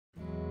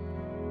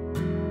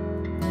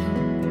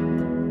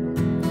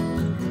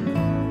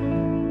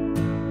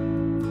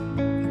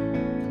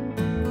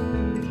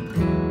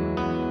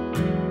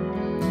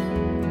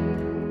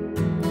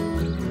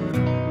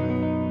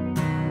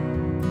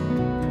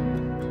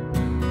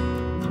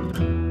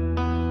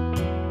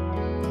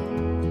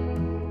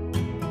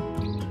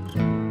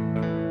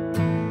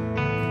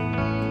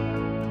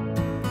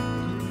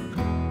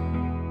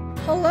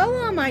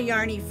my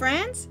yarny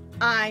friends,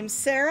 I'm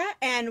Sarah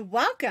and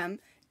welcome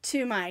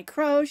to my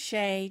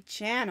crochet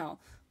channel,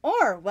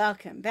 or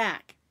welcome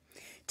back.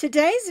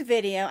 Today's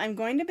video I'm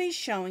going to be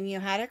showing you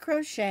how to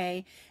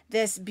crochet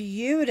this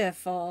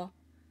beautiful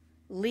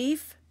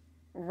leaf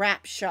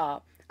wrap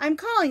shawl. I'm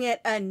calling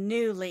it a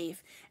new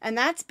leaf, and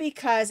that's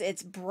because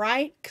it's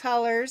bright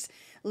colors,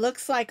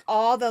 looks like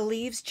all the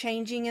leaves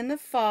changing in the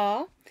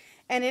fall,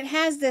 and it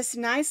has this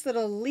nice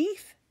little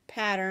leaf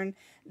pattern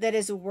that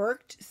is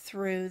worked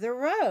through the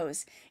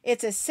rows.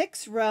 It's a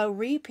 6-row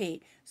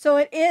repeat, so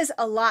it is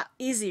a lot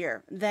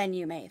easier than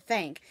you may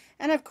think.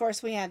 And of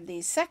course we have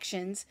these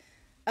sections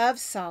of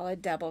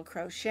solid double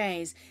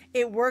crochets.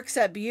 It works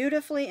up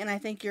beautifully, and I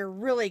think you're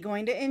really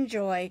going to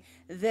enjoy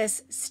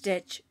this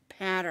stitch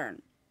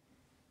pattern.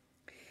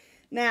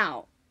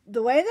 Now,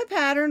 the way the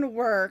pattern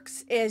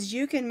works is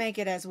you can make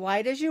it as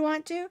wide as you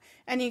want to,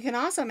 and you can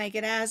also make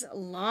it as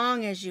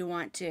long as you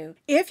want to.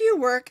 If you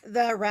work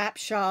the wrap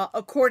shawl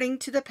according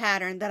to the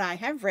pattern that I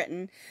have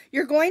written,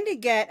 you're going to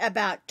get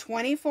about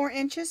 24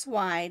 inches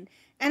wide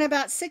and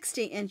about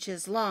 60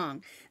 inches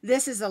long.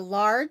 This is a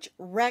large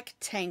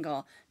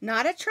rectangle,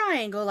 not a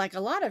triangle like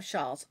a lot of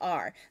shawls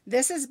are.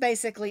 This is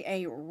basically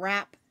a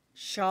wrap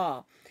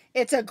shawl.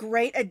 It's a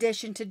great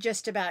addition to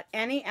just about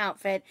any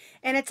outfit,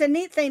 and it's a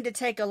neat thing to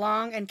take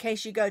along in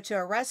case you go to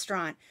a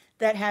restaurant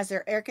that has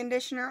their air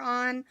conditioner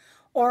on,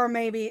 or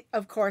maybe,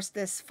 of course,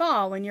 this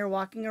fall when you're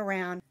walking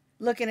around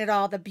looking at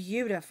all the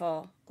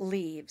beautiful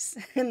leaves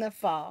in the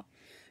fall.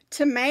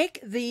 To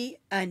make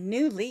a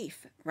new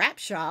leaf wrap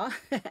shawl,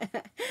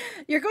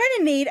 you're going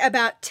to need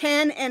about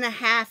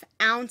 10.5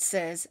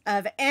 ounces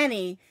of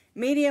any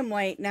medium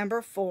weight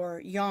number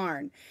 4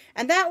 yarn,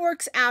 and that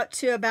works out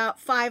to about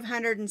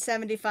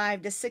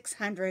 575 to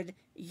 600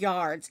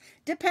 yards,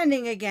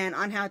 depending again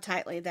on how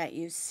tightly that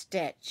you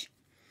stitch.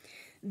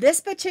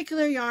 This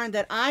particular yarn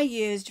that I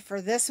used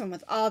for this one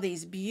with all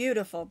these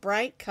beautiful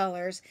bright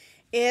colors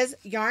is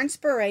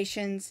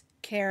Yarnspirations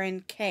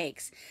Caron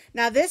Cakes.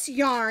 Now this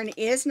yarn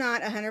is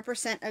not 100%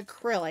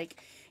 acrylic.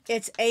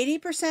 It's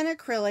 80%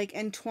 acrylic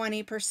and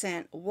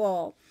 20%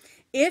 wool.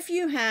 If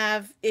you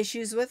have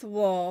issues with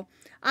wool,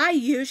 I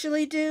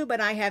usually do,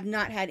 but I have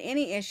not had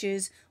any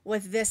issues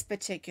with this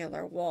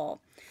particular wool.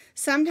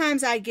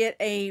 Sometimes I get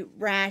a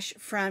rash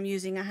from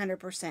using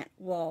 100%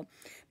 wool,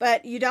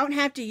 but you don't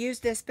have to use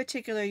this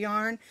particular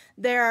yarn.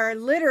 There are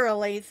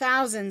literally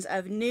thousands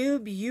of new,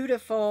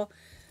 beautiful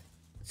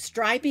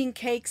striping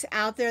cakes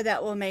out there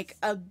that will make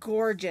a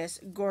gorgeous,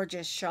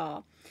 gorgeous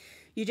shawl.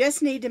 You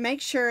just need to make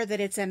sure that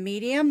it's a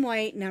medium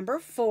weight number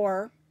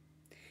 4,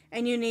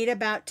 and you need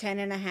about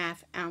 10.5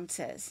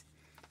 ounces.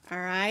 All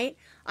right.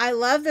 I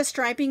love the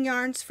striping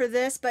yarns for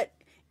this, but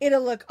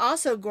it'll look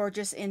also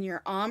gorgeous in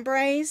your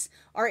ombres,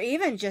 or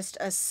even just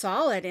a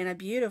solid in a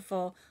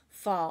beautiful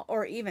fall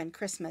or even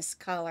Christmas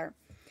color.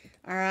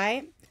 All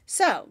right.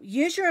 So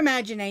use your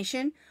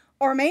imagination,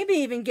 or maybe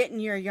even get in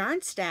your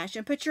yarn stash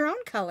and put your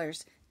own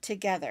colors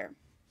together.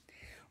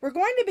 We're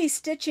going to be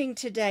stitching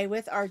today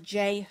with our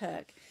J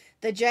hook.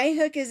 The J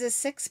hook is a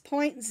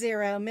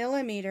 6.0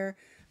 millimeter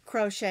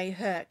crochet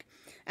hook,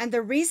 and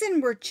the reason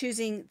we're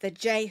choosing the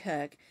J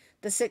hook,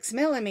 the 6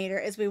 millimeter,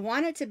 is we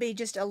want it to be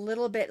just a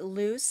little bit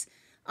loose,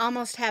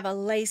 almost have a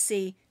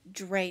lacy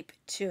drape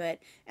to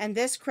it, and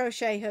this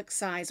crochet hook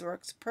size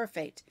works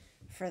perfect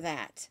for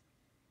that.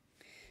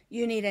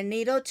 You need a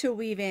needle to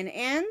weave in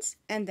ends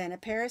and then a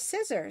pair of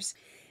scissors.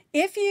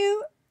 If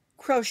you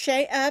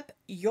crochet up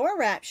your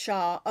wrap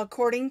shawl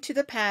according to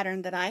the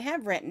pattern that I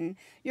have written,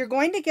 you're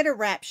going to get a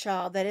wrap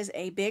shawl that is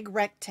a big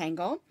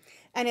rectangle,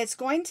 and it's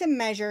going to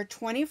measure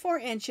 24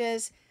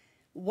 inches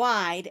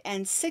wide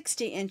and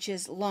 60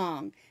 inches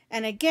long.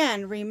 And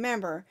again,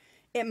 remember,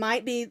 it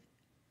might be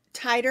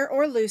tighter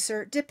or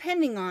looser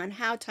depending on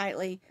how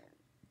tightly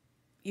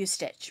you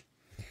stitch.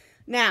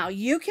 Now,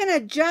 you can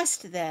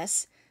adjust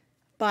this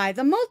by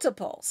the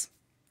multiples,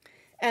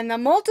 and the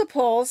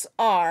multiples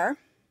are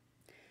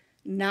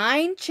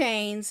 9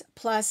 chains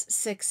plus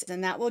 6,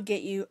 and that will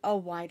get you a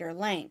wider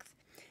length.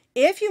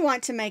 If you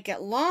want to make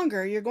it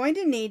longer, you're going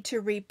to need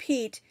to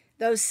repeat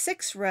those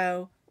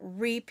 6-row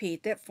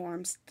repeat that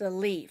forms the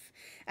leaf,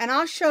 and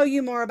I'll show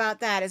you more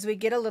about that as we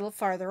get a little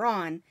farther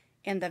on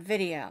in the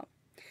video.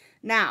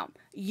 Now,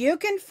 you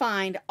can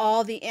find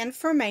all the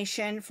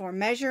information for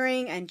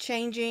measuring and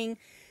changing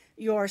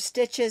your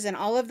stitches and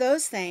all of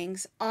those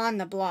things on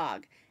the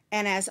blog,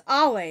 and as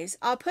always,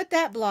 I'll put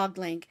that blog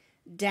link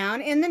down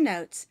in the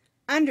notes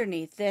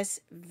underneath this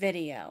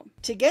video.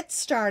 To get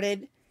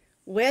started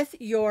with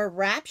your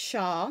wrap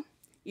shawl,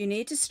 you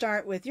need to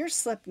start with your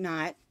slip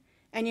knot,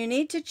 and you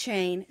need to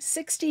chain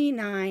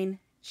 69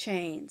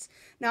 chains.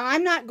 Now,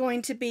 I'm not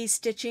going to be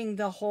stitching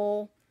the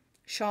whole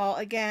shawl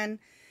again.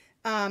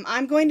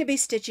 I'm going to be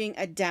stitching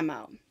a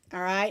demo,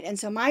 all right? And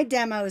so my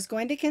demo is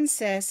going to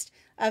consist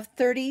of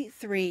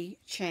 33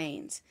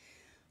 chains.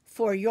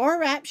 For your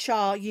wrap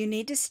shawl, you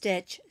need to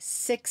stitch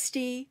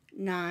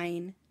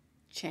 69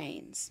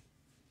 chains.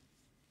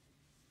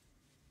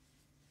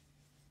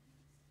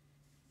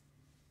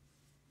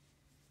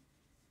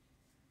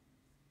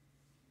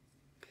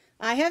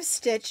 I have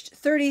stitched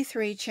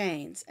 33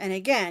 chains, and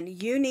again,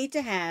 you need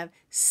to have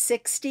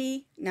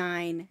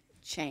 69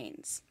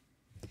 chains.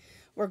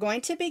 We're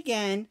going to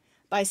begin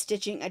by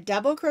stitching a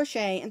double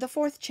crochet in the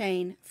 4th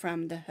chain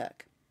from the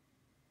hook.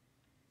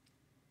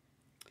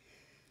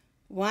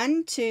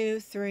 1, 2,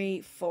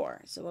 3,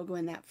 4. So we'll go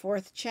in that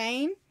 4th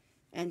chain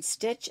and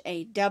stitch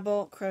a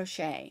double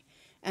crochet,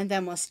 and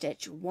then we'll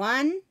stitch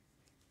 1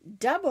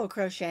 double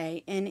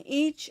crochet in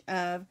each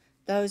of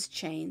those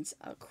chains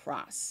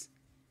across.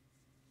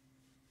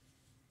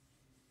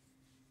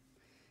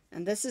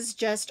 And this is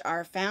just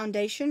our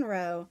foundation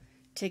row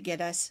to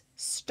get us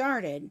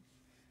started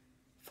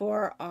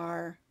for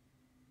our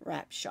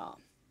wrap shawl.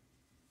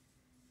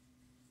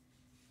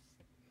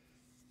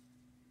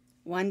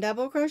 1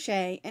 double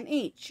crochet in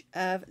each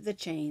of the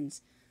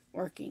chains,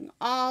 working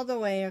all the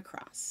way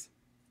across.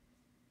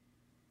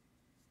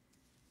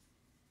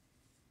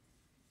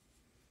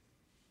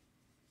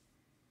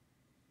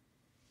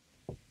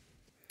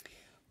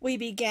 We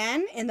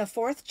begin in the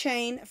 4th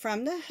chain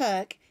from the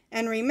hook,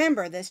 and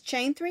remember this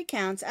chain 3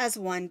 counts as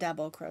 1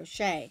 double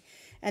crochet,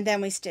 and then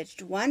we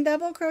stitched 1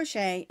 double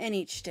crochet in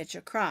each stitch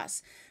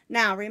across.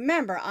 Now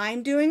remember,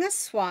 I'm doing a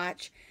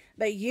swatch,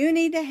 but you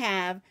need to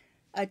have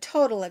a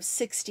total of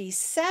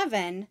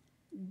 67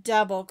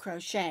 double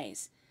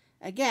crochets.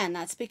 Again,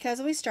 that's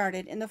because we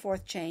started in the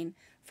 4th chain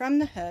from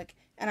the hook,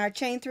 and our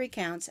chain 3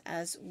 counts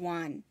as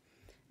 1.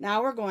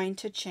 Now we're going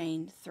to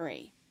chain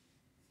 3.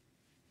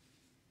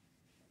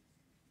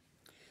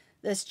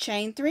 This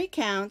chain 3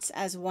 counts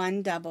as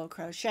 1 double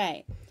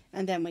crochet,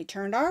 and then we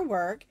turned our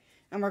work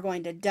and we're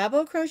going to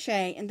double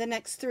crochet in the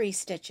next 3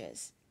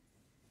 stitches.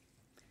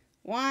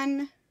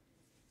 1,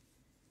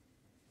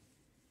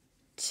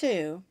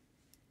 2,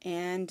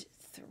 and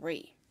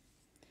 3.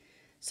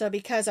 So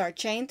because our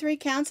chain 3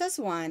 counts as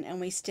 1 and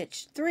we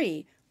stitched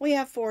 3, we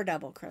have 4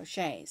 double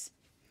crochets.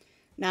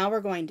 Now we're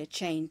going to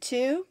chain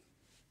 2.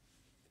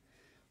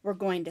 We're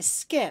going to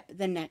skip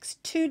the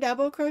next 2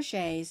 double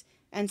crochets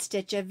and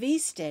stitch a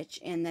V-stitch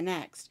in the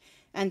next.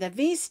 And the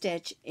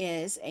V-stitch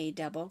is a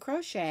double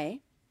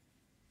crochet,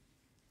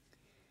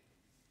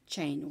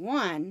 chain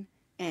 1,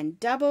 and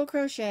double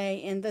crochet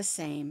in the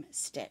same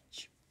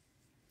stitch.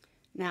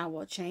 Now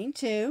we'll chain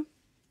 2.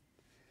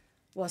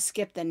 We'll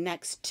skip the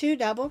next 2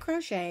 double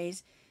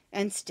crochets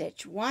and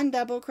stitch 1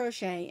 double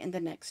crochet in the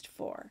next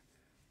 4.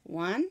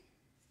 1,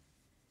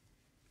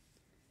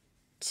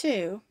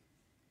 2,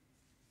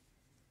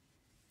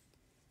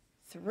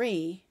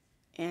 3,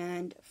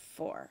 and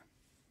 4.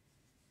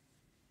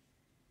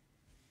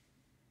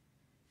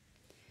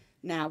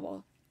 Now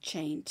we'll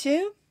chain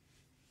 2.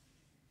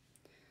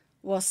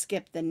 We'll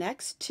skip the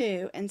next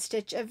 2 and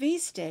stitch a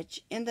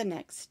V-stitch in the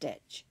next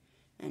stitch.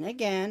 And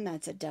again,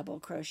 that's a double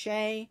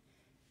crochet,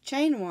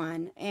 chain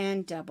 1,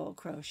 and double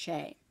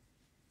crochet.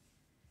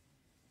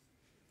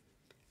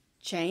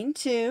 Chain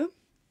 2,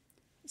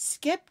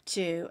 skip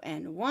 2,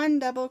 and 1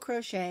 double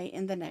crochet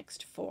in the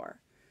next 4.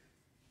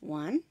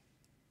 1,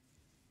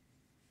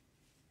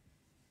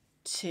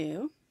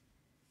 2,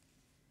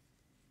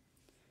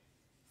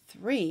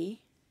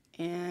 3,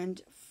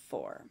 and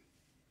 4.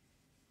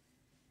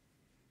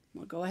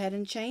 We'll go ahead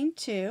and chain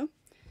 2,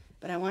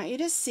 but I want you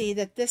to see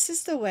that this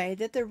is the way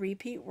that the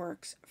repeat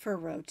works for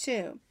row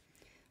 2.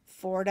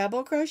 4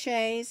 double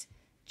crochets,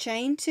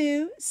 chain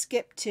 2,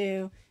 skip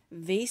 2,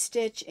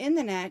 V-stitch in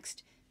the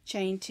next,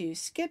 chain 2,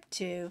 skip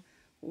 2,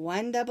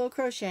 1 double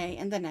crochet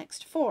in the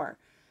next 4.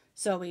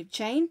 So we've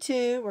chained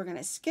 2, we're going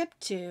to skip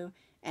 2,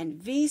 and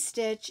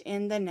V-stitch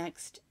in the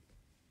next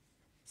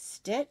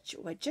stitch,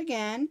 which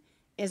again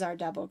is our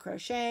double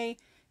crochet,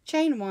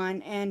 chain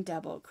 1, and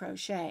double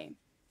crochet.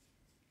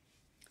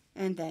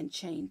 And then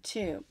chain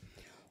 2.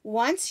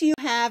 Once you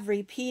have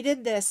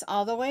repeated this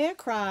all the way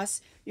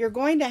across, you're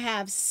going to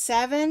have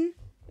 7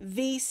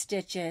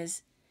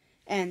 V-stitches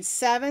and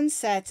 7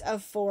 sets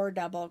of 4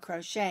 double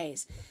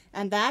crochets.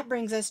 And that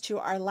brings us to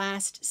our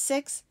last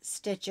 6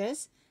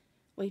 stitches.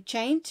 We've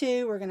chained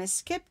 2, we're going to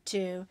skip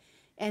 2,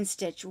 and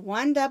stitch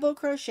 1 double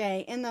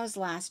crochet in those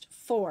last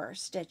 4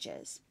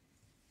 stitches.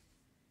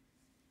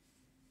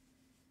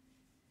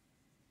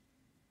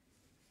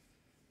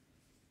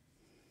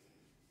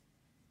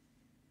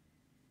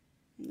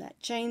 That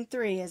chain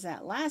 3 is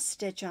that last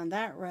stitch on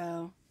that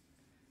row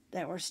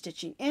that we're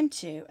stitching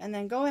into, and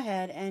then go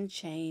ahead and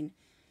chain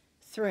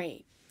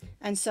 3.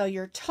 And so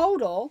your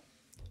total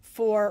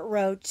for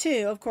row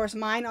 2, of course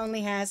mine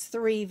only has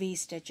 3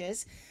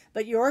 V-stitches,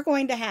 but you're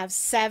going to have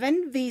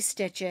 7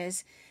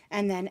 V-stitches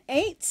and then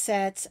 8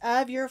 sets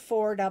of your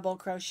 4 double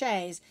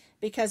crochets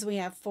because we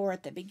have 4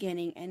 at the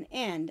beginning and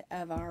end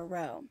of our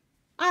row.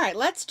 Alright,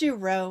 let's do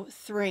row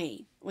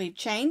 3. We've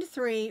chained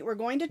 3, we're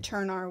going to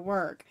turn our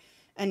work.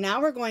 And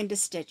now we're going to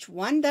stitch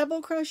 1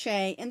 double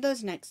crochet in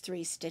those next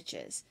 3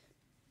 stitches.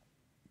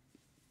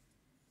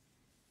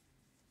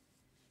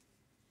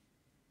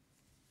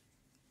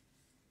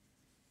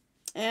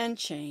 And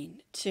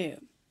chain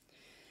 2.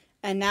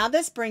 And now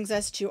this brings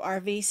us to our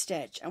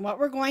V-stitch. And what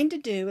we're going to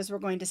do is we're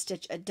going to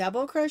stitch a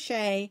double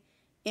crochet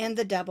in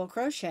the double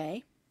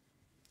crochet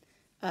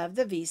of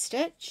the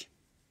V-stitch.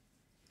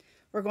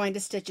 we're going to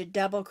stitch a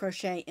double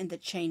crochet in the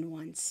chain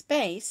 1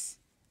 space,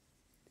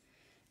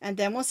 and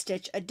then we'll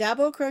stitch a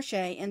double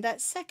crochet in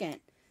that second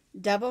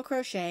double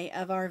crochet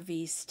of our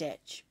V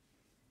stitch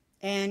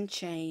and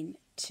chain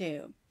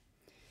 2.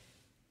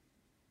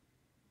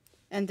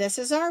 And this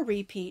is our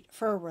repeat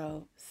for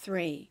row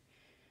 3.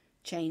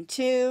 Chain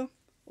 2,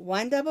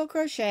 1 double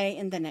crochet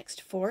in the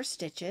next 4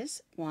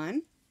 stitches,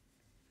 1,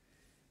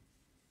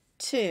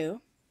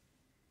 2,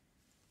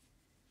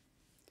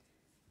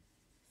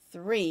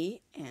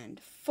 3, and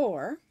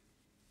 4,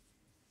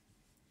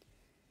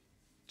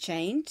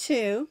 chain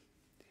 2,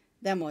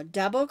 then we'll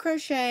double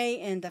crochet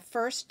in the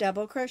first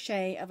double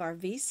crochet of our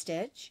V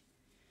stitch,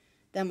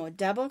 then we'll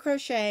double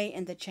crochet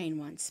in the chain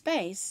 1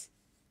 space,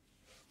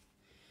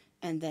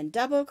 and then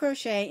double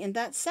crochet in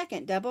that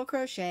second double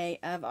crochet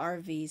of our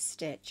V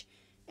stitch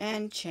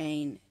and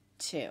chain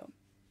 2.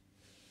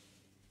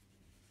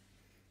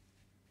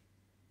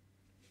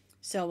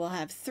 So we'll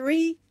have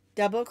 3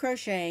 double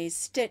crochets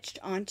stitched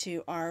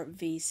onto our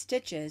V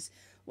stitches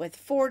with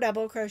 4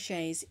 double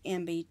crochets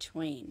in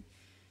between.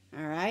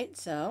 All right,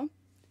 so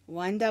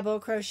 1 double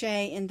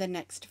crochet in the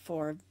next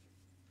 4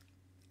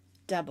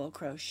 double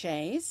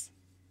crochets.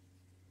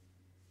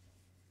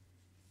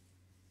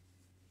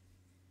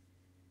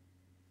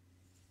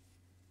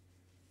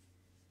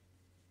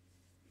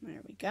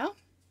 There we go.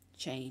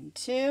 Chain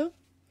 2.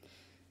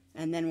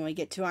 And then when we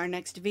get to our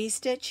next V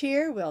stitch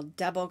here, we'll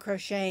double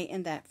crochet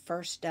in that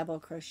first double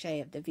crochet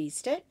of the V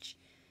stitch,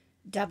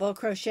 double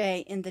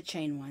crochet in the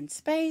chain 1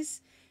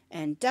 space,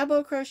 and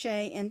double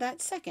crochet in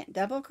that second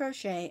double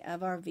crochet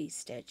of our V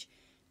stitch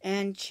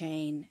and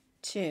chain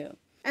 2.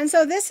 And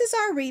so this is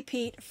our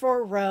repeat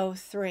for row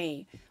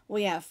 3.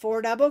 We have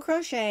 4 double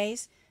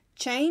crochets,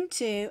 chain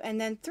 2, and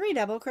then 3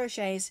 double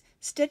crochets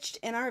stitched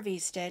in our V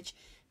stitch,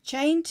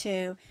 chain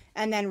 2,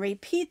 and then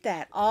repeat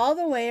that all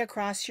the way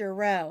across your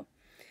row.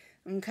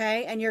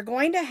 Okay, and you're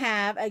going to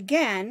have,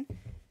 again,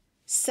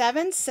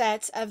 7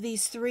 sets of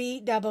these 3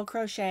 double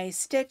crochets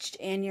stitched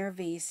in your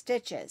V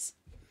stitches.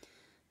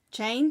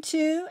 Chain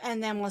 2,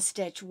 and then we'll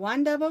stitch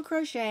 1 double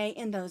crochet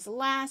in those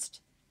last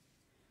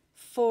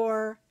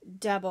 4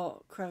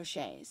 double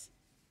crochets.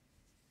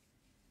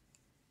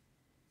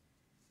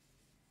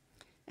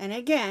 And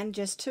again,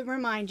 just to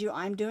remind you,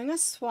 I'm doing a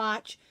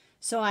swatch,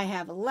 so I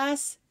have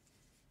less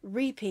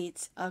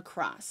repeats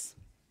across.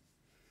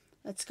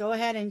 Let's go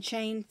ahead and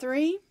chain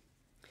 3.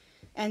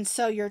 And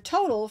so your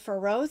total for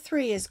row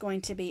 3 is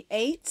going to be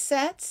 8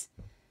 sets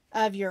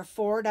of your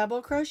 4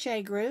 double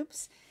crochet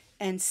groups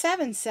and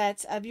 7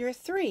 sets of your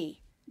 3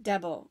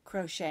 double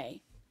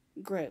crochet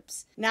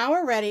groups. Now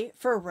we're ready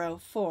for row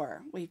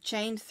 4. We've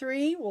chained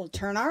 3. We'll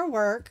turn our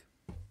work.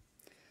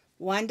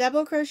 1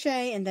 double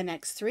crochet in the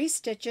next 3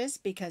 stitches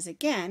because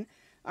again,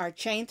 our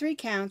chain 3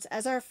 counts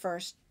as our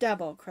first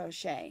double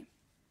crochet.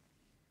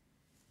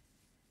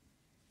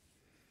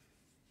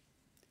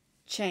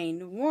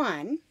 Chain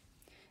 1.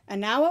 And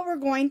now what we're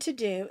going to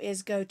do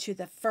is go to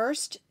the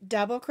first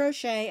double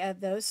crochet of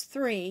those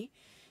 3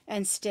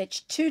 and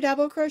stitch 2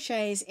 double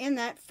crochets in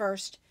that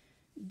first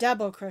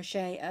double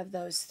crochet of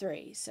those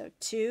 3. So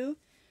 2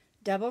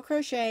 double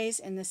crochets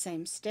in the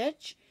same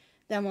stitch.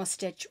 Then we'll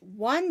stitch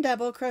 1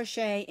 double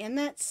crochet in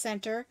that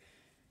center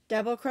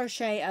double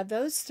crochet of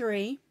those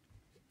 3.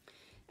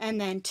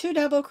 And then 2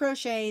 double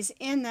crochets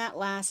in that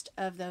last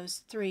of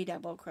those 3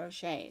 double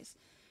crochets.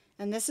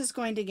 And this is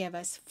going to give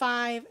us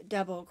 5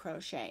 double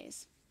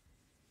crochets.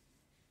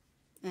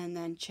 And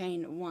then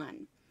chain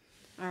 1.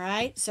 All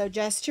right, so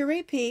just to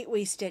repeat,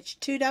 we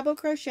stitched 2 double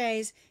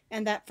crochets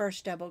in that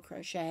first double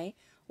crochet,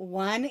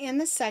 1 in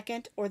the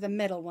second or the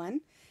middle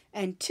one,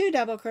 and 2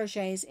 double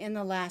crochets in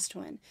the last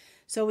one.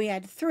 So we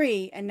had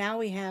 3, and now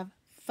we have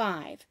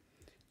 5.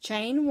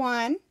 Chain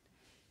 1,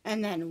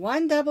 and then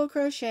 1 double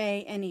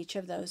crochet in each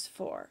of those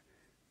 4.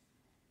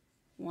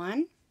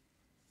 1,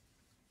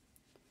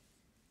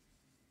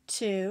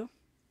 2,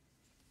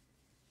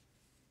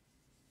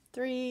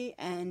 3,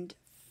 and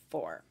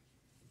 4.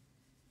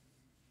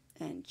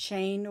 And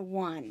chain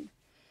 1.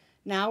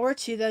 Now we're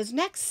to those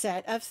next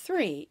set of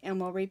 3, and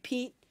we'll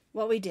repeat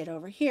what we did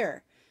over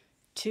here.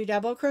 2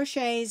 double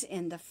crochets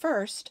in the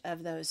first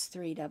of those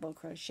 3 double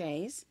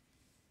crochets,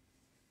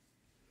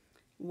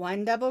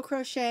 1 double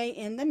crochet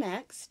in the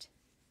next,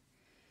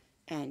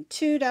 and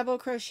 2 double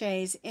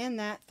crochets in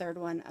that third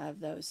one of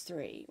those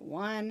 3.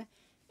 1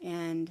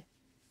 and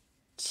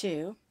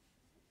 2.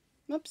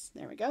 Oops,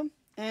 there we go.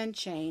 And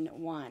chain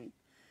 1.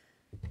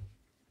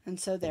 And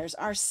so there's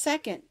our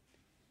second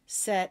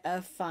set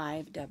of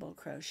 5 double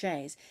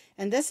crochets.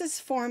 And this is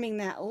forming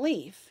that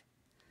leaf.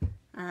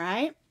 All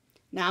right.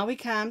 Now we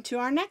come to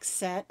our next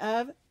set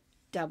of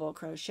double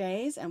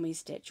crochets and we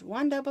stitch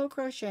 1 double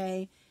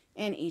crochet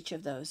in each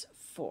of those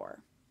 4.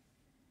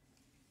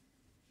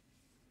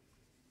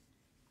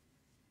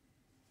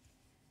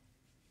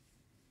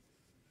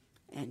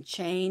 And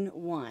chain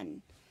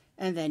 1.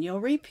 And then you'll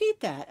repeat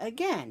that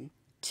again.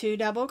 2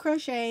 double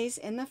crochets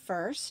in the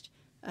first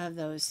of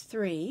those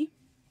 3,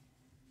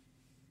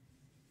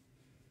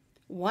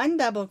 1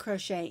 double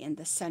crochet in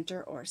the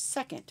center or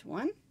second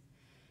one,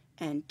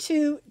 and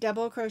 2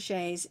 double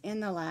crochets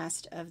in the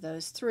last of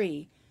those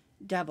 3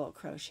 double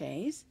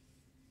crochets,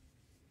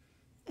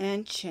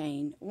 and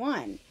chain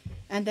 1.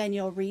 And then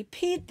you'll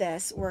repeat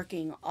this,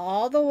 working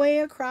all the way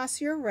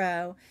across your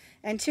row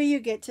until you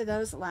get to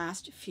those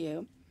last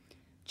few.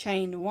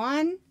 Chain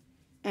 1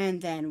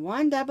 and then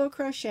 1 double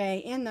crochet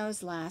in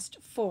those last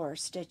 4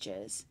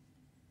 stitches.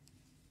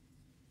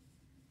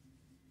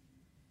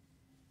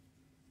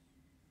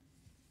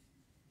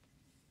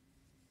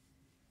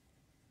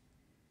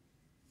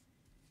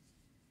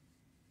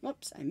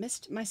 Whoops, I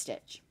missed my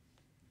stitch.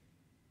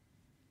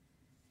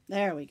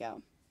 There we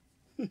go.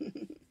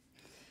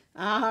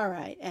 All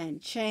right,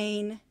 and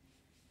chain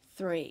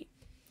 3.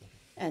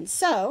 And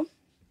so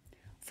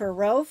for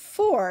row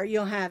 4,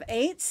 you'll have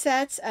 8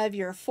 sets of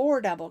your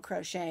 4 double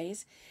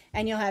crochets,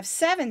 and you'll have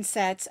 7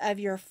 sets of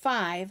your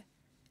 5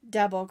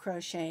 double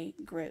crochet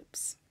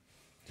groups.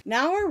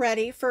 Now we're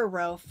ready for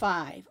row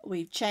 5.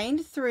 We've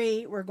chained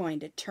 3. We're going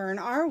to turn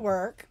our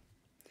work.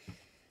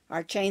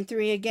 Our chain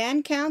 3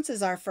 again counts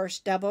as our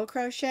first double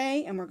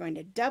crochet, and we're going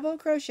to double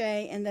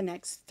crochet in the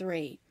next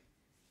 3.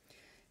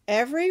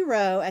 Every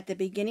row at the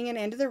beginning and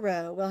end of the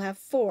row will have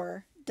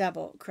 4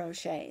 double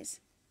crochets.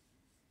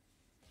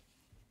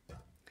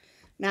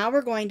 Now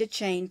we're going to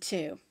chain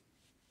 2.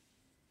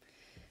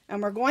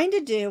 And we're going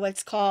to do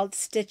what's called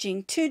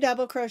stitching 2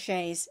 double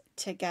crochets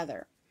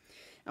together.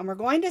 And we're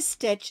going to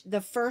stitch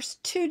the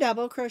first 2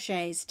 double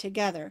crochets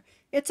together.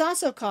 It's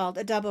also called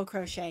a double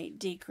crochet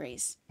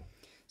decrease.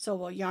 So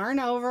we'll yarn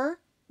over,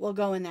 we'll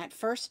go in that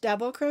first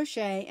double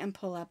crochet and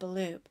pull up a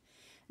loop.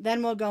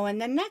 Then we'll go in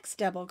the next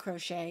double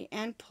crochet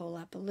and pull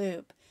up a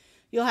loop.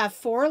 You'll have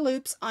 4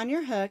 loops on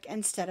your hook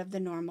instead of the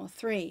normal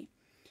 3.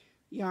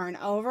 Yarn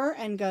over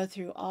and go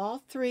through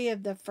all 3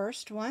 of the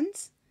first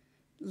ones.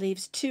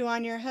 Leaves 2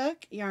 on your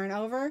hook, yarn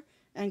over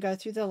and go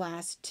through the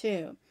last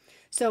 2.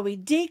 So we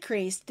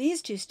decrease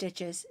these 2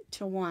 stitches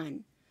to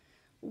 1.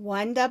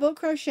 1 double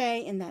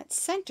crochet in that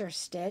center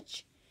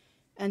stitch,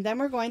 and then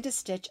we're going to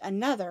stitch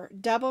another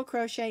double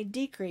crochet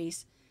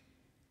decrease,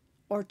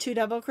 or 2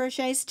 double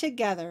crochets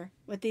together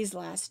with these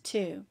last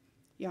 2.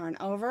 Yarn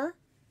over,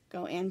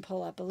 go in,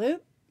 pull up a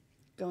loop,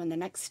 go in the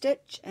next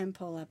stitch and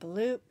pull up a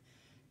loop,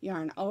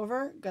 yarn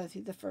over, go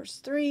through the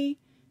first 3,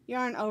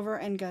 yarn over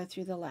and go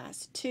through the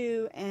last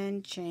 2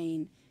 and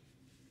chain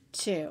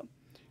 2.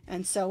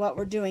 And so what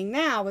we're doing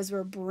now is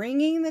we're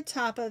bringing the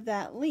top of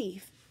that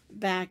leaf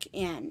back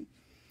in.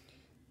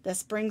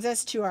 This brings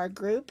us to our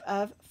group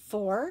of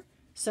 4,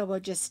 so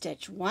we'll just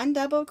stitch 1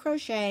 double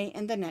crochet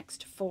in the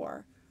next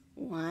 4.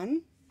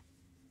 1,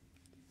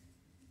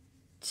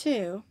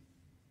 2,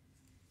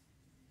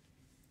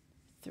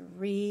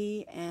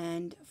 3,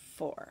 and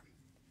 4.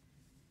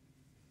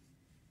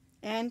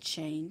 And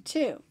chain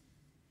 2.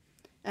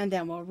 And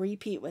then we'll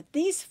repeat with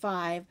these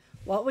 5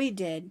 what we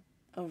did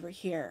over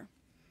here.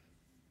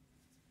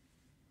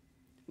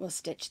 We'll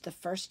stitch the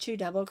first 2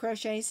 double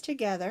crochets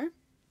together.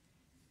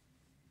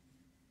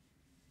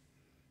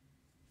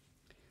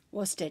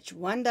 We'll stitch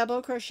 1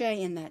 double crochet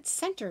in that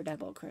center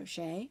double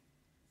crochet,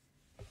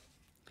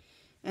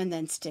 and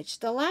then stitch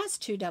the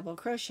last 2 double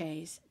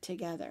crochets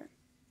together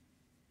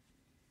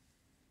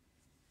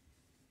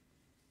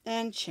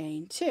and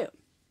chain 2,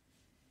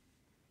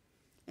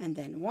 and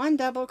then 1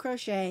 double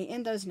crochet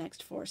in those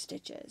next 4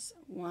 stitches.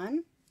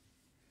 1,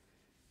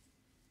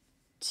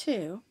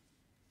 2,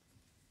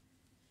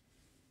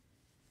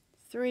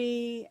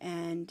 3,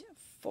 and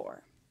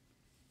 4,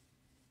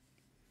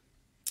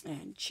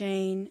 and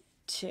chain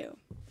 2.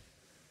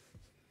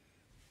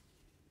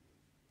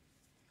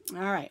 All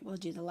right, we'll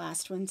do the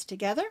last ones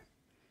together.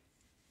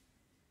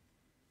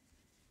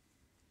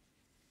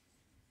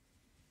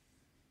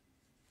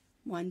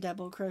 One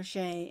double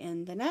crochet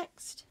in the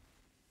next,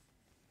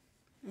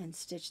 and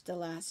stitch the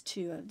last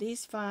 2 of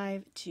these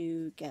 5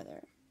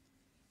 together,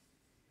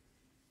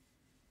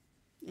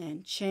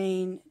 and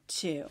chain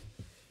 2.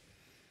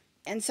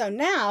 And so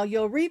now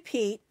you'll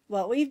repeat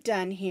what we've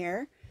done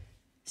here,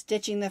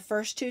 stitching the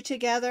first 2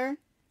 together,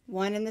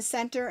 1 in the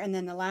center, and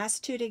then the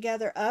last 2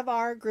 together of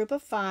our group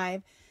of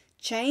 5,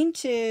 chain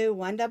 2,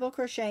 1 double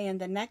crochet in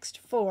the next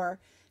 4,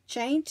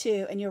 chain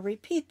 2, and you'll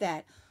repeat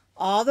that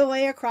all the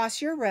way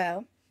across your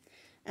row.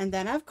 And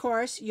then of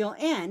course you'll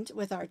end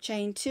with our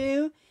chain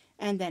 2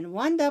 and then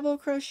 1 double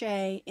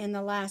crochet in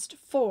the last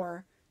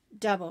 4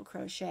 double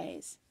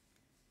crochets.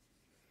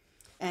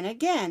 And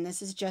again,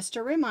 this is just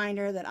a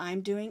reminder that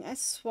I'm doing a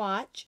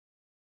swatch.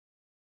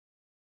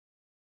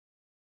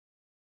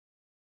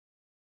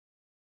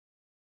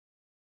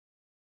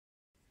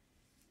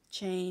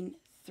 Chain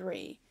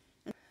 3.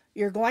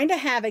 You're going to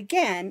have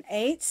again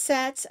 8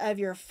 sets of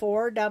your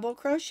 4 double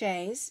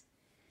crochets,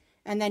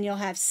 and then you'll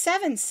have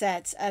 7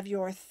 sets of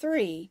your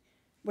 3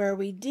 where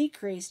we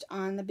decreased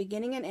on the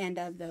beginning and end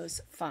of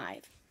those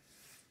 5.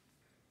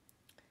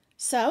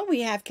 So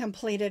we have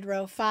completed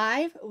row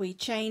 5, we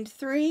chained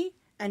 3,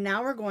 and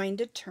now we're going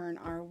to turn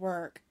our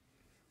work.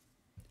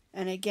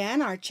 And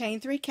again, our chain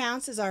 3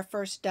 counts as our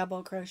first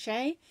double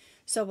crochet,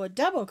 so we'll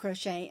double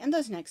crochet in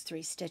those next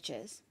 3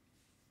 stitches.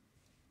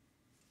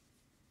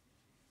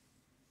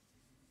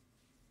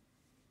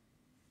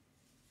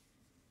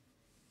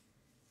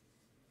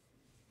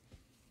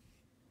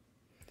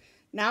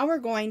 Now we're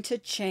going to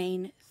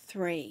chain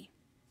 3.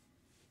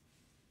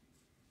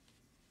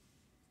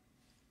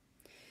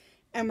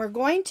 And we're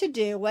going to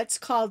do what's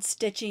called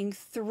stitching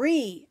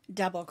 3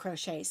 double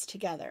crochets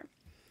together.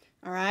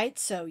 All right,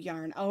 so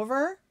yarn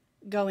over,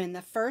 go in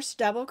the first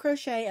double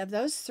crochet of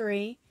those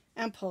 3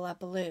 and pull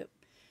up a loop.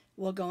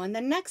 We'll go in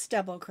the next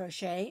double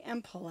crochet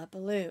and pull up a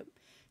loop.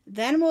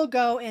 Then we'll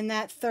go in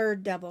that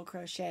third double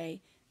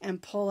crochet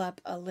and pull up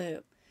a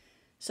loop.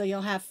 So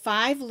you'll have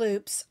 5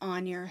 loops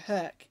on your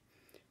hook.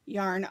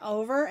 Yarn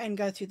over and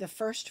go through the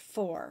first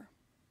 4.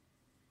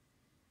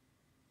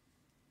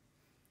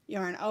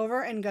 Yarn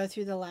over and go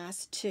through the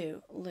last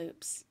 2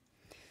 loops.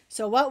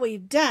 So what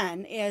we've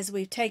done is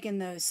we've taken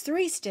those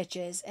 3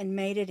 stitches and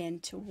made it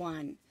into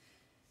 1.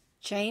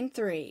 Chain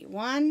 3,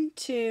 1,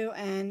 2,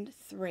 and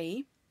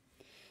 3.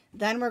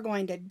 Then we're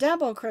going to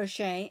double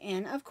crochet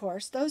in, of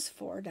course, those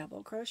 4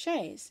 double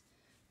crochets.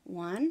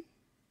 1,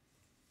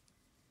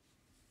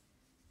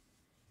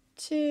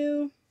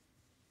 2,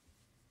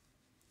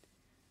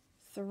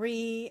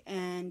 3,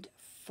 and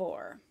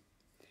 4.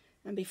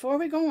 And before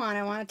we go on,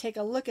 I want to take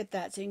a look at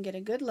that so you can get a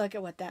good look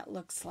at what that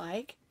looks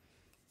like.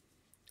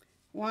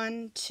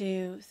 1,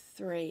 2,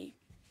 3.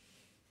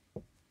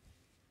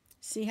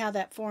 See how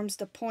that forms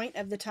the point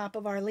of the top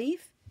of our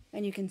leaf?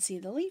 And you can see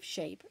the leaf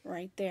shape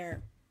right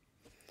there.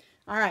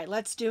 All right,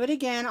 let's do it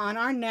again on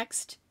our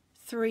next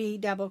 3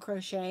 double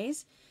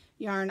crochets.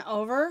 Yarn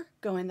over,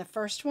 go in the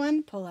first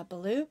one, pull up a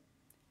loop,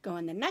 go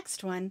in the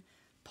next one,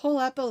 pull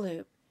up a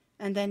loop,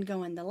 and then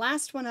go in the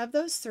last one of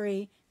those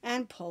 3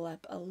 and pull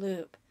up a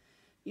loop.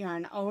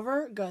 Yarn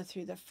over, go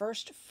through the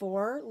first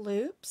 4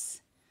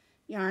 loops,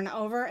 yarn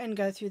over and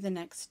go through the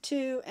next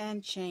 2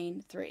 and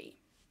chain 3.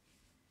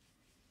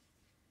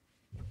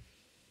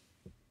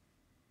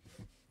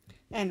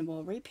 And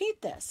we'll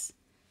repeat this.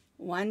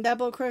 1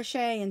 double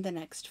crochet in the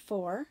next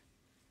 4.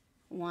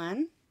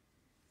 1,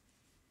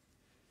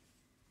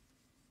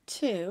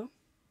 2,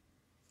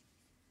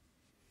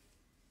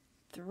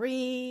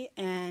 3,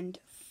 and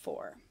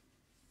 4.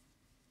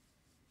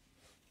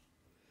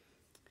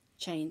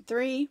 Chain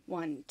 3,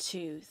 1,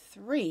 2,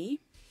 3.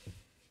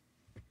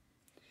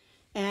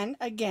 And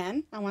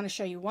again, I want to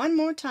show you one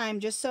more time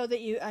just so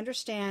that you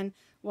understand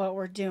what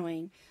we're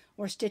doing.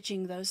 We're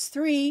stitching those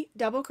 3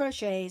 double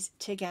crochets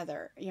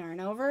together.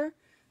 Yarn over,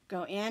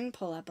 go in,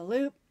 pull up a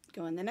loop,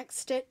 go in the next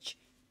stitch,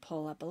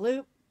 pull up a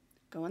loop,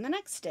 go in the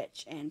next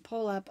stitch, and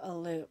pull up a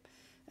loop.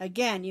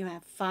 Again, you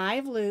have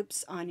 5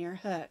 loops on your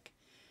hook.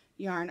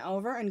 Yarn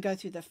over and go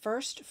through the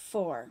first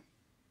 4.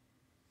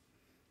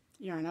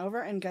 Yarn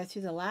over and go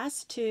through the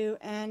last 2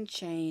 and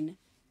chain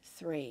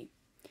 3.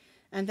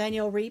 And then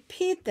you'll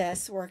repeat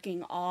this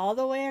working all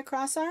the way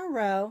across our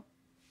row.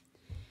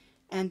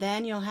 And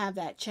then you'll have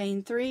that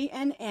chain 3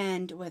 and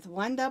end with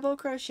 1 double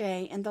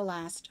crochet in the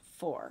last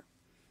 4.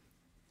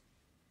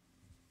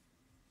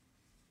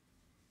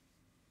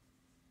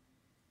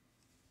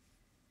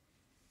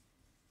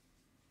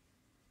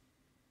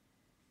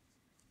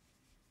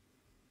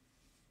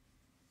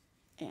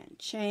 And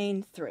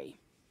chain 3.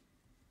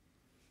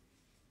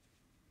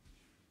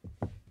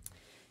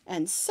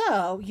 And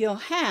so you'll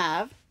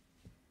have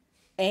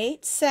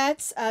 8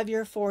 sets of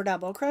your 4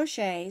 double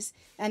crochets,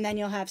 and then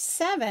you'll have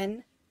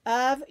 7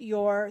 of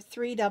your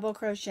 3 double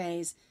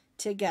crochets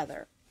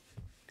together.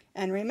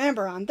 And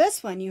remember, on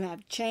this one you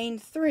have chain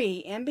 3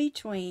 in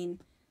between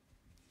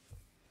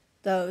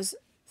those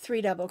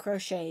 3 double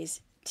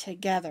crochets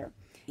together.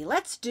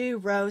 Let's do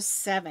row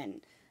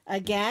 7.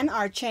 Again,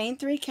 our chain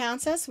 3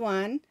 counts as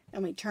 1,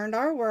 and we turned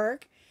our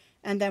work,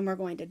 and then we're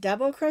going to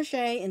double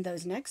crochet in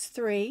those next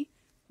 3.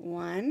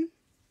 1,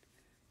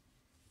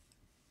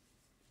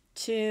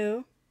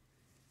 2,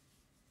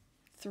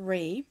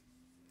 3.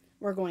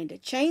 We're going to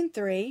chain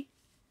 3,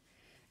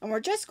 and we're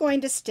just going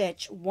to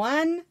stitch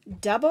 1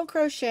 double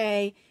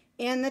crochet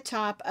in the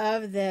top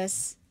of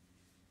this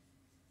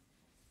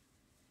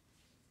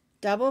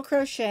double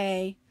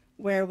crochet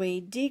where we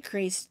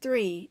decrease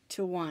 3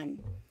 to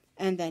 1,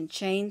 and then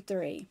chain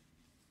 3.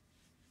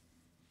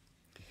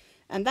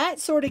 And that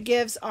sort of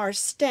gives our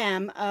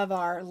stem of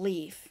our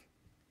leaf.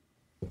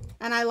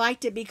 And I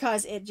liked it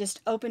because it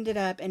just opened it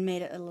up and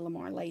made it a little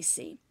more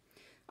lacy.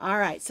 All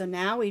right, so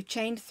now we've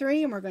chained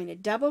 3 and we're going to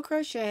double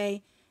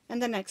crochet in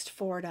the next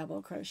 4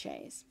 double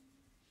crochets.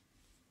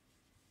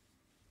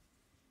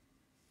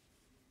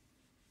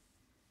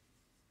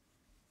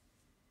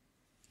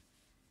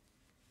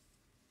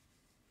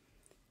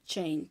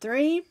 Chain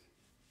 3,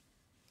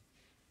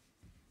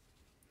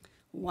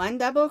 1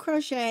 double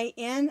crochet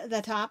in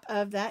the top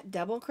of that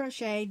double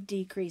crochet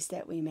decrease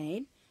that we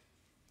made,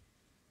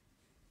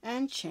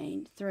 and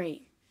chain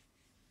 3.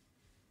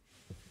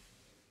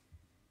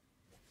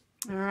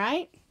 All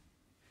right,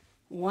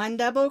 1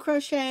 double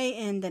crochet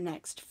in the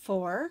next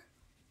 4,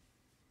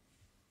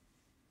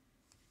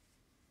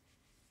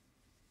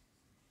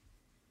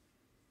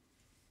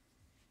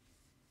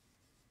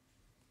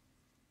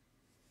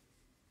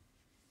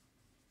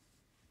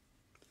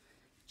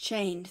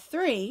 chain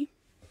 3,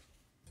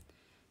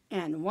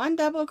 and 1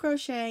 double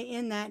crochet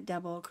in that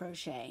double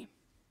crochet,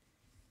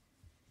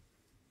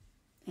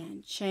 and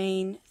and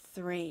chain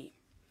 3.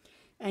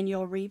 And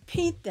you'll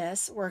repeat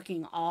this,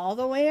 working all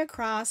the way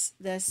across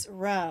this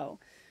row.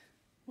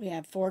 We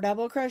have 4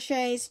 double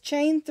crochets,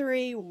 chain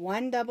 3,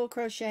 1 double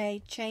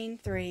crochet, chain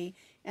 3,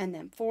 and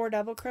then 4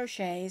 double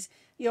crochets.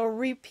 You'll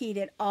repeat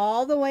it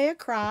all the way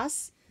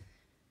across.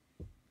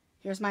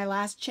 Here's my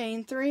last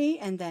chain 3,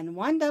 and then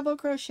 1 double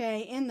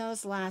crochet in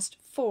those last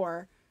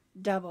 4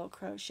 double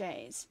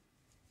crochets.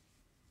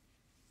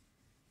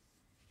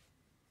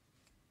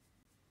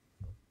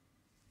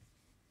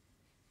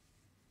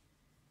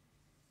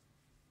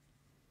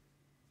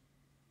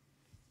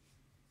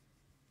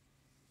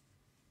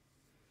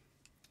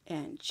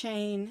 And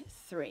chain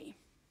 3.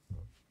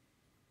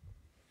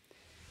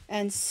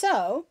 And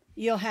so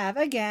you'll have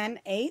again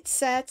 8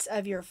 sets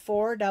of your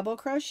 4 double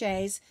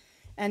crochets,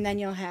 and then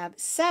you'll have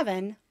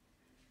 7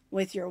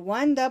 with your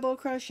 1 double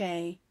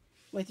crochet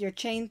with your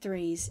chain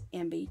 3s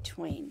in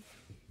between.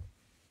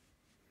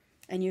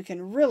 And you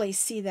can really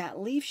see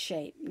that leaf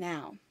shape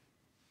now.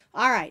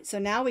 All right, so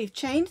now we've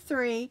chained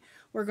 3.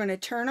 We're going to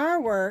turn our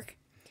work,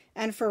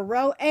 and for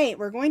row 8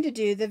 we're going to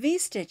do the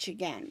V-stitch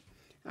again.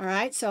 All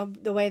right, so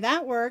the way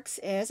that works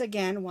is,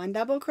 again, 1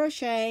 double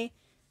crochet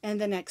in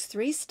the next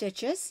 3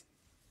 stitches.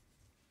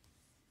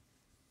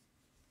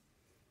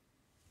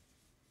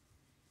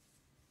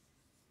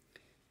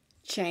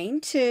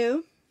 Chain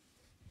 2.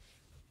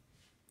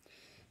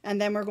 And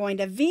then we're going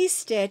to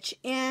V-stitch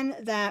in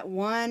that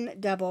 1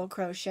 double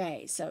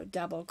crochet. So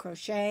double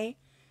crochet,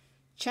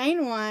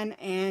 chain 1,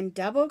 and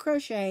double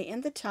crochet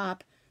in the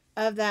top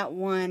of that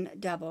 1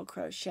 double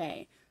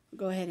crochet.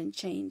 Go ahead and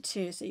chain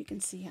 2 so you can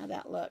see how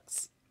that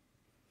looks.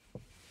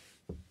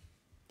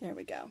 There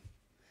we go.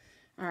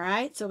 All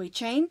right, so we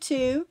chain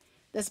 2.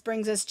 This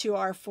brings us to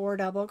our 4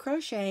 double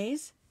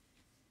crochets.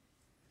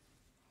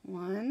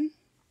 1,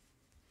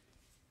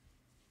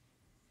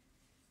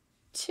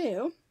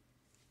 2,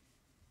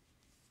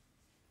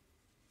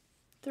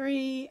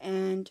 3,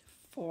 and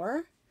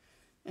 4.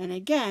 And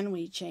again,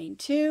 we chain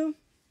 2.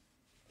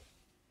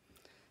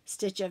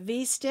 Stitch a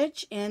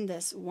V-stitch in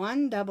this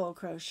 1 double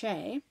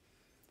crochet.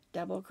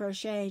 Double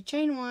crochet,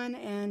 chain 1,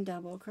 and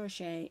double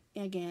crochet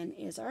again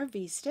is our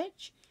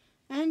V-stitch,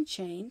 and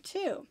chain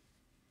 2.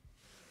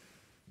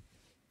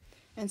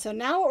 And so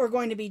now what we're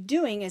going to be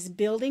doing is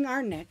building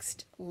our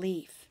next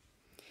leaf.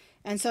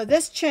 And so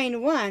this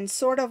chain 1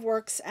 sort of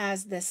works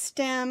as the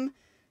stem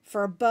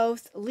for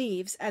both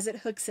leaves as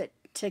it hooks it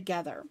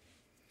together.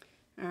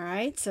 All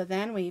right, so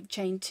then we've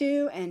chained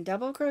 2 and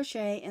double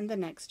crochet in the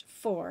next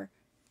 4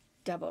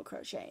 double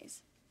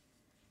crochets.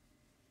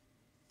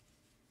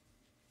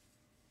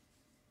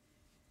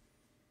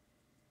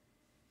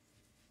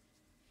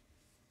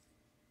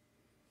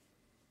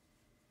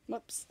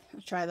 Whoops,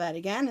 I'll try that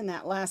again. And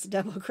that last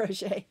double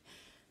crochet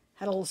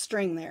had a little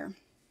string there.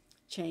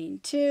 Chain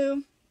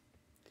 2,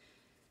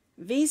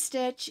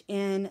 V-stitch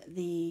in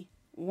the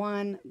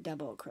 1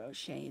 double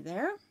crochet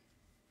there.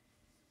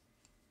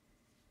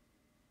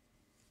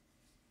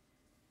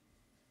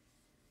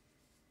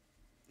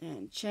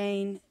 And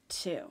chain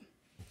 2.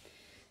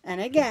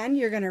 And again,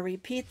 you're going to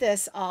repeat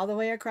this all the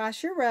way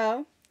across your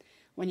row.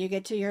 When you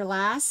get to your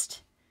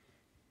last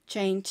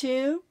chain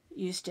 2,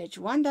 you stitch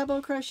 1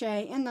 double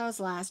crochet in those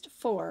last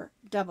 4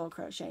 double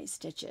crochet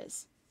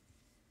stitches.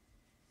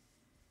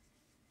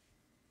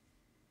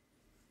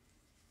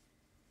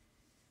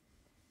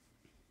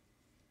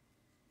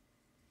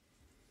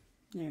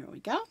 There we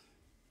go.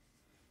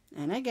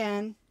 And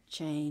again,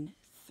 chain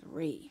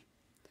 3.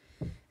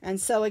 And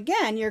so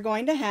again, you're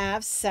going to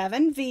have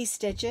 7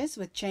 V-stitches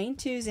with chain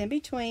 2s in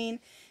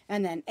between,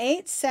 and then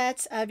 8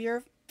 sets of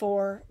your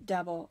 4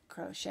 double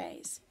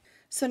crochets.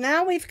 So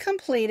now we've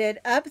completed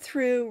up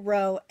through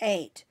row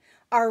 8.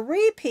 Our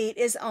repeat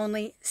is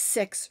only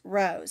 6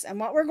 rows, and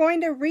what we're going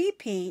to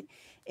repeat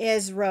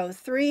is row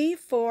 3,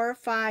 4,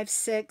 5,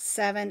 6,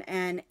 7,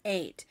 and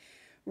 8.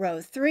 Row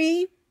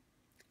 3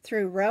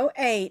 through row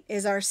 8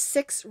 is our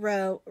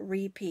 6-row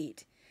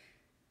repeat.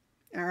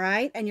 All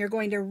right, and you're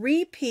going to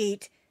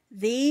repeat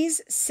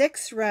these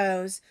 6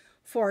 rows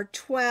for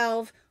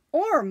 12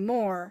 or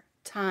more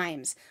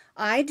times.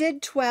 I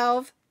did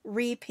 12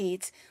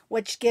 repeats,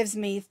 which gives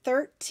me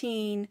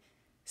 13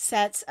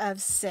 sets of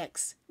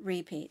 6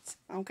 repeats.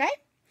 Okay,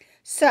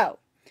 so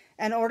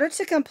in order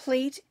to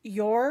complete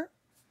your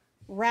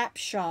wrap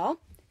shawl,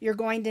 you're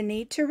going to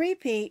need to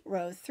repeat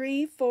row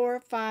 3, 4,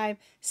 5,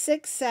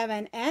 6,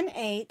 7, and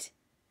 8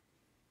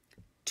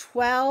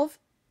 12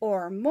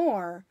 or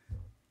more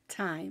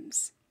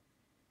times.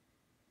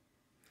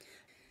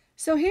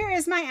 So here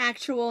is my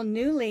actual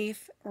new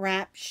leaf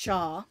wrap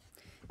shawl,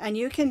 and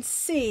you can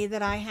see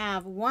that I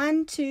have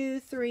 1,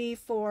 2, 3,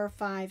 4,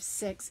 5,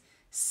 6,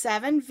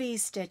 7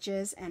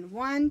 V-stitches and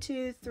 1,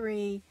 2,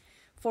 3,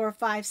 4,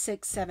 5,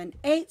 6, 7,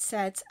 8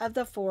 sets of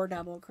the 4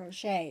 double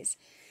crochets.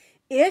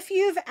 If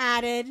you've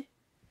added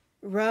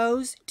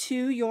rows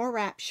to your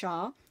wrap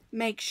shawl,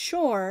 make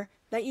sure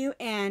that you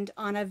end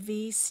on a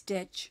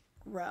V-stitch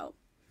row.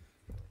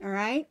 All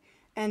right,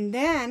 and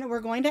then we're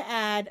going to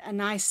add a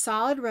nice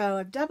solid row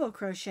of double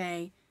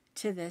crochet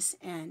to this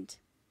end.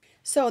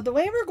 So the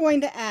way we're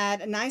going to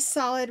add a nice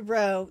solid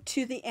row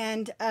to the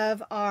end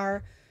of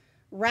our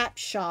wrap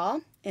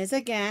shawl is,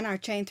 again, our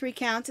chain 3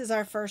 counts is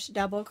our first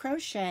double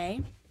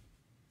crochet.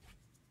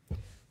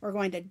 We're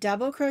going to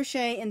double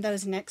crochet in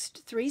those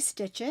next 3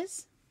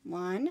 stitches.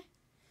 1,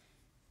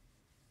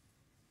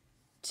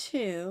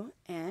 2,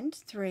 and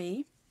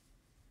 3.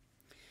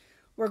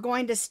 We're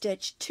going to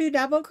stitch 2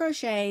 double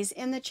crochets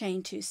in the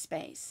chain 2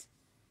 space.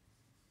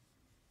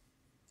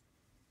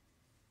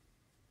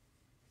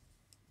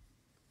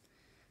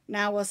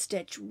 Now we'll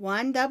stitch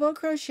 1 double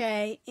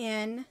crochet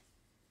in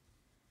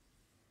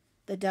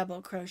the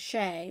double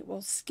crochet.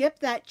 We'll skip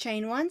that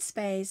chain 1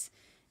 space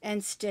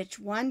and stitch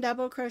 1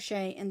 double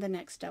crochet in the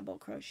next double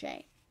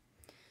crochet.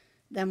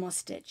 Then we'll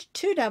stitch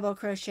 2 double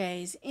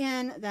crochets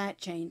in that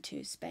chain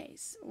 2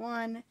 space.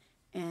 1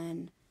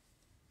 and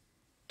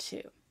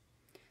 2.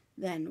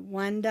 Then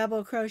 1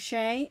 double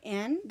crochet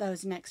in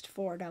those next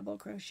 4 double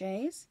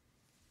crochets.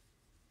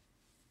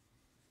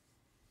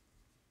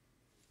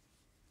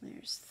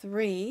 There's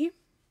 3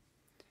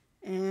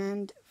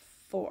 and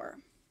 4.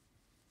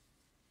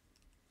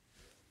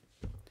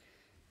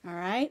 All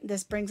right,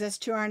 this brings us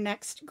to our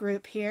next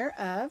group here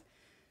of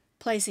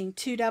placing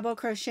 2 double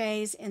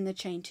crochets in the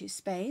chain 2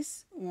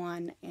 space,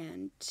 1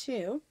 and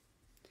 2.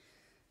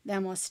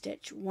 Then we'll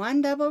stitch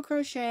 1 double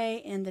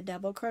crochet in the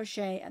double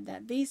crochet of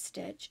that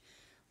V-stitch.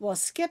 We'll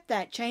skip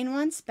that chain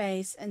 1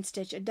 space and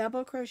stitch a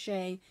double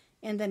crochet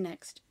in the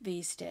next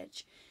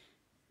V-stitch,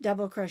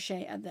 double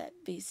crochet of that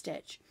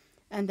V-stitch,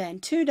 and then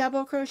 2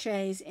 double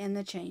crochets in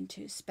the chain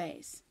 2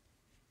 space.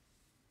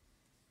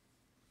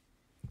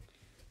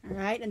 All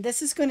right, and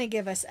this is going to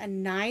give us a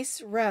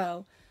nice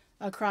row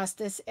across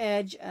this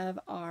edge of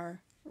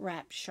our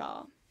wrap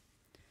shawl.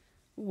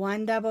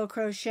 1 double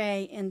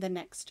crochet in the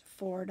next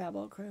 4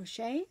 double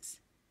crochets.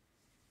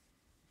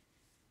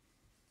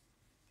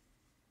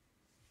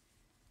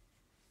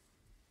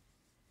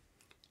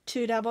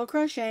 2 double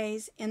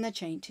crochets in the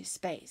chain 2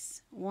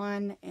 space.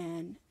 1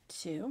 and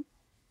 2.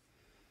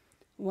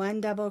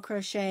 1 double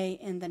crochet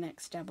in the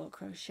next double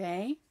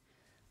crochet.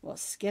 We'll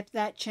skip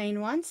that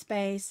chain 1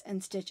 space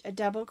and stitch a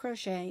double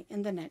crochet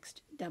in the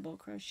next double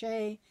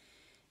crochet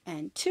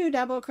and 2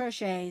 double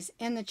crochets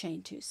in the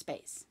chain 2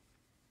 space.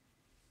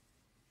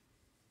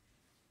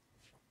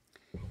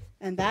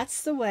 And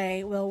that's the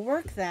way we'll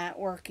work that,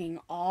 working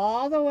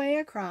all the way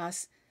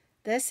across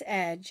this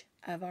edge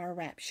of our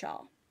wrap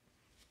shawl.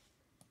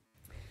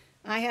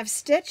 I have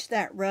stitched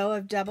that row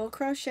of double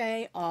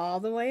crochet all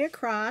the way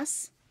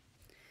across,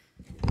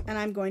 and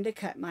I'm going to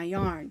cut my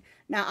yarn.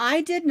 Now,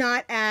 I did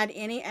not add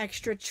any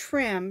extra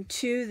trim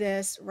to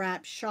this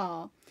wrap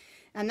shawl,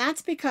 and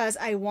that's because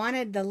I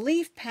wanted the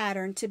leaf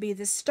pattern to be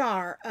the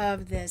star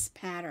of this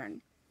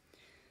pattern.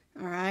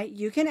 All right,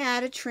 you can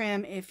add a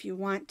trim if you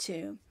want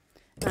to.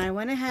 And I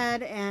went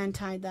ahead and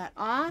tied that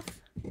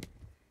off,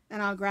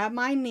 and I'll grab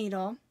my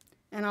needle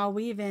and I'll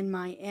weave in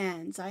my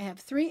ends. I have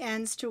 3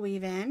 ends to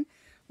weave in,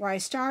 where I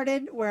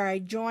started, where I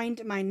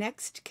joined my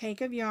next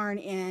cake of yarn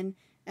in,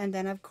 and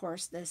then of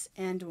course this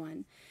end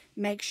one.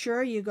 Make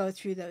sure you go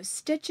through those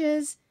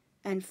stitches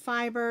and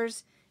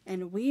fibers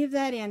and weave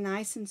that in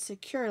nice and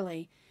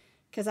securely,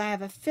 because I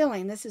have a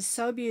feeling this is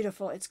so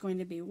beautiful it's going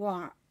to be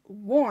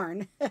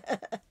worn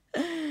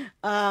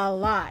a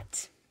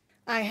lot.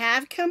 I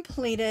have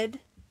completed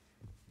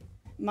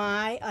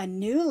my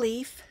new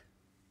leaf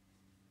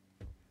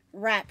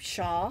wrap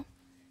shawl,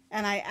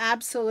 and I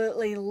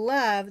absolutely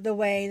love the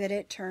way that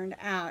it turned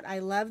out. I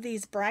love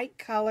these bright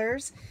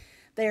colors.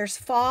 There's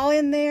fall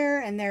in there,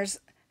 and there's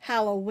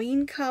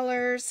Halloween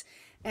colors,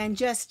 and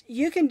just,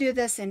 you can do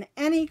this in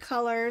any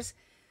colors.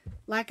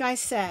 Like I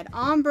said,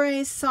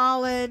 ombre,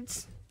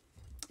 solids,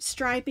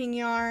 striping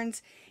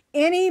yarns,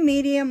 any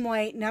medium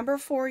weight number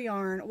 4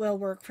 yarn will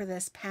work for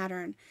this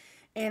pattern.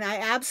 And I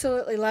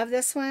absolutely love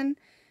this one,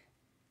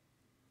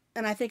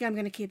 and I think I'm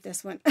going to keep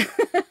this one.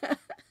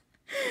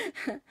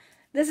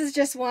 This is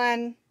just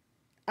one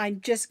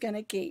I'm just going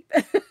to keep.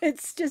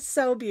 It's just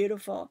so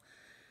beautiful.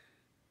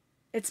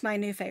 It's my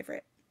new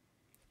favorite.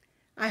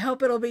 I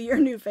hope it'll be your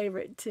new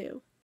favorite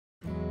too.